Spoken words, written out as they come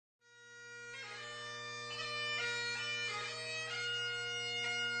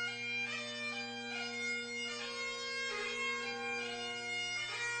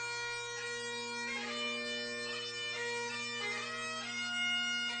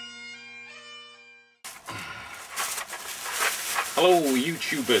Hello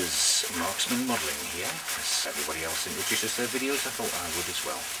YouTubers, Marksman Modelling here. As everybody else introduces their videos, I thought I would as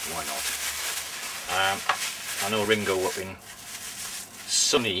well. Why not? I know Ringo up in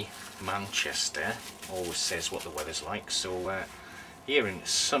sunny Manchester always says what the weather's like, so here in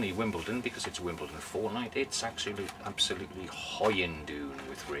sunny Wimbledon, because it's Wimbledon fortnight, it's actually absolutely hoyendoon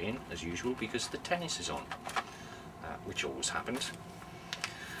with rain as usual because the tennis is on, which always happens.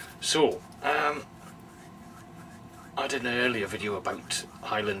 So, I did an earlier video about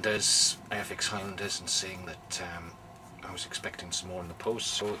Highlanders, AFX Highlanders, and saying that I was expecting some more in the post,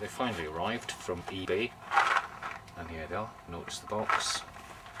 so they finally arrived from eBay, and here they are. Notice the box,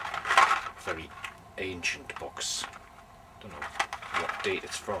 very ancient box. Don't know what date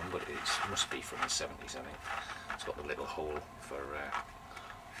it's from, but it must be from the 70s, I think. It's got the little hole for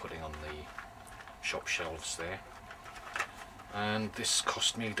putting on the shop shelves there. And this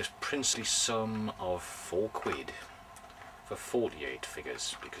cost me the princely sum of £4 for 48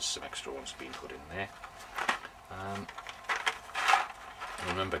 figures, because some extra ones have been put in there. I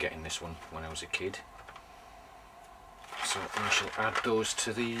remember getting this one when I was a kid, so I shall add those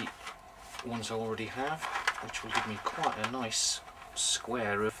to the ones I already have, which will give me quite a nice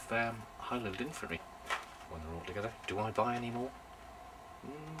square of Highland infantry when they're all together. Do I buy any more?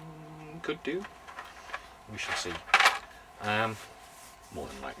 Could do. We shall see. More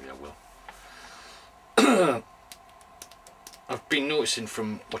than likely I will. I've been noticing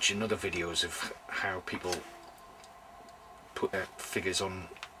from watching other videos of how people put their figures on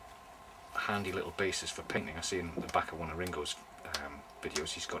handy little bases for painting. I see in the back of one of Ringo's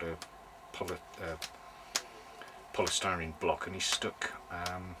videos he's got a polystyrene block and he's stuck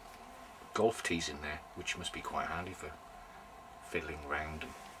golf tees in there, which must be quite handy for fiddling round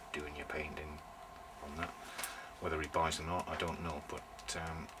and doing your painting on that. Whether he buys them or not, I don't know, but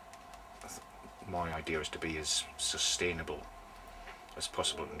my idea is to be as sustainable as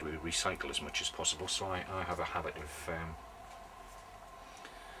possible and to recycle as much as possible, so I have a habit of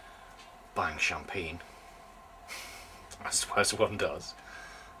buying champagne, as one does,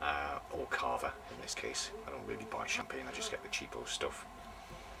 or Carver in this case. I don't really buy champagne, I just get the cheapo stuff,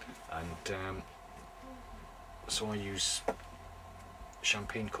 and so I use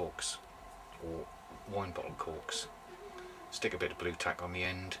champagne corks or wine bottle corks, stick a bit of blue tack on the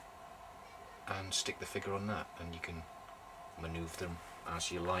end and stick the figure on that, and you can manoeuvre them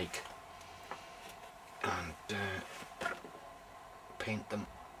as you like and paint them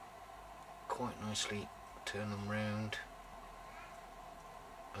quite nicely, turn them round,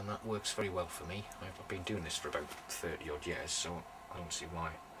 and that works very well for me. I've been doing this for about 30 odd years, so I don't see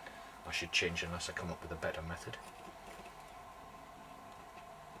why I should change unless I come up with a better method.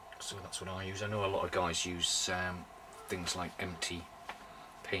 So that's what I use. I know a lot of guys use things like empty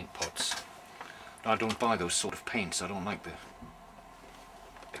paint pots. I don't buy those sort of paints. I don't like the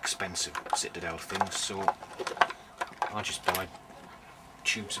expensive Citadel things, so I just buy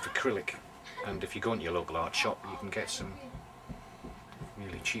tubes of acrylic, and if you go into your local art shop you can get some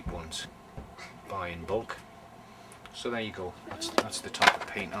really cheap ones, buy in bulk. So there you go, that's the type of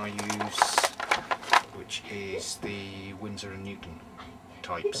paint I use, which is the Winsor & Newton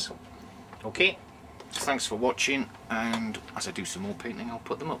types. Okay, thanks for watching, and as I do some more painting I'll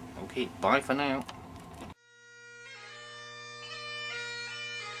put them up. Okay, bye for now.